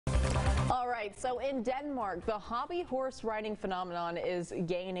right, so in Denmark, the hobby horse riding phenomenon is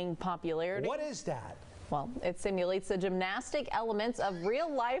gaining popularity. What is that? Well, it simulates the gymnastic elements of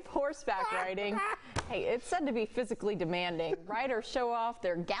real-life horseback riding. Hey, it's said to be physically demanding. Riders show off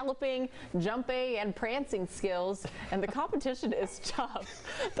their galloping, jumping, and prancing skills, and the competition is tough.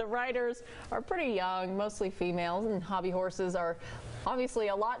 The riders are pretty young, mostly females, and hobby horses are obviously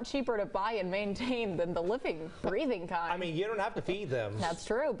a lot cheaper to buy and maintain than the living, breathing kind. I mean, you don't have to feed them. That's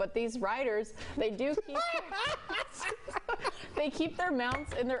true, but these riders, they do keep they keep their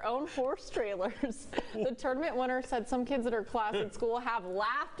mounts in their own horse trailers. The tournament winner said some kids in her class at school have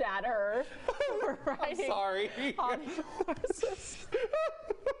laughed at her for riding hobby horses.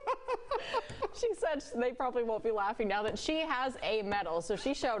 She said they probably won't be laughing now that she has a medal, so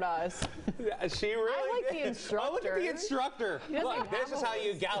she showed us. Yeah, she really I like did. the instructor. Oh, look at the instructor. Look, this is how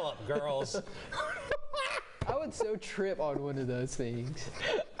you gallop, girls. I would so trip on one of those things.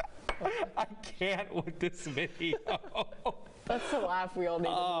 I can't with this video. That's the laugh we all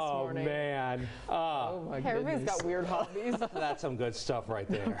needed this morning. Oh, man. Oh, my goodness. Everybody's got weird hobbies. That's some good stuff right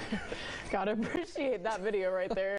there. Gotta appreciate that video right there.